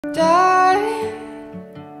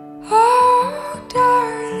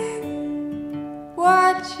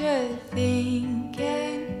you're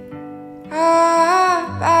thinking about,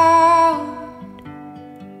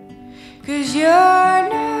 'cause you're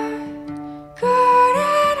not good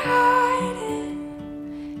at hiding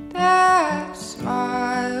that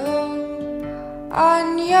smile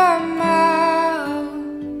on your mouth.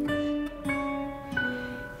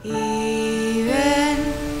 Even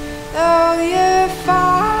though you're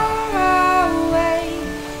far away,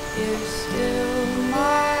 you're still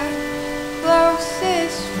my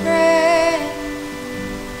closest friend.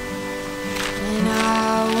 And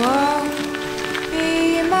I won't be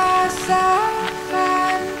myself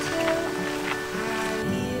until I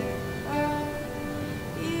hear from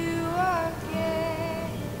you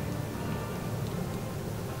again.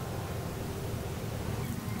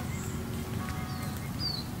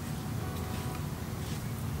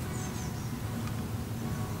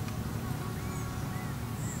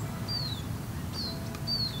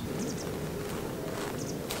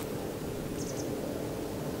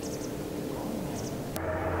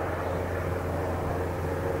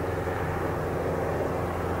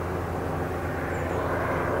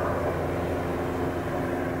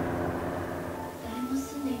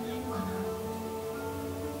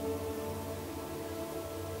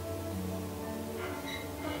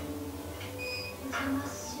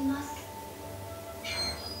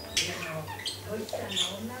トイちゃんが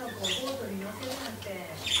女の子をボートに乗せるなんて。いや、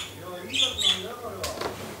いいことなんだよ、これは。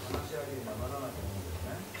話し合いにはならないと思うんです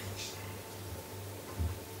ね。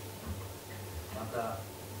また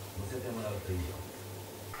乗せてもらうといいよ。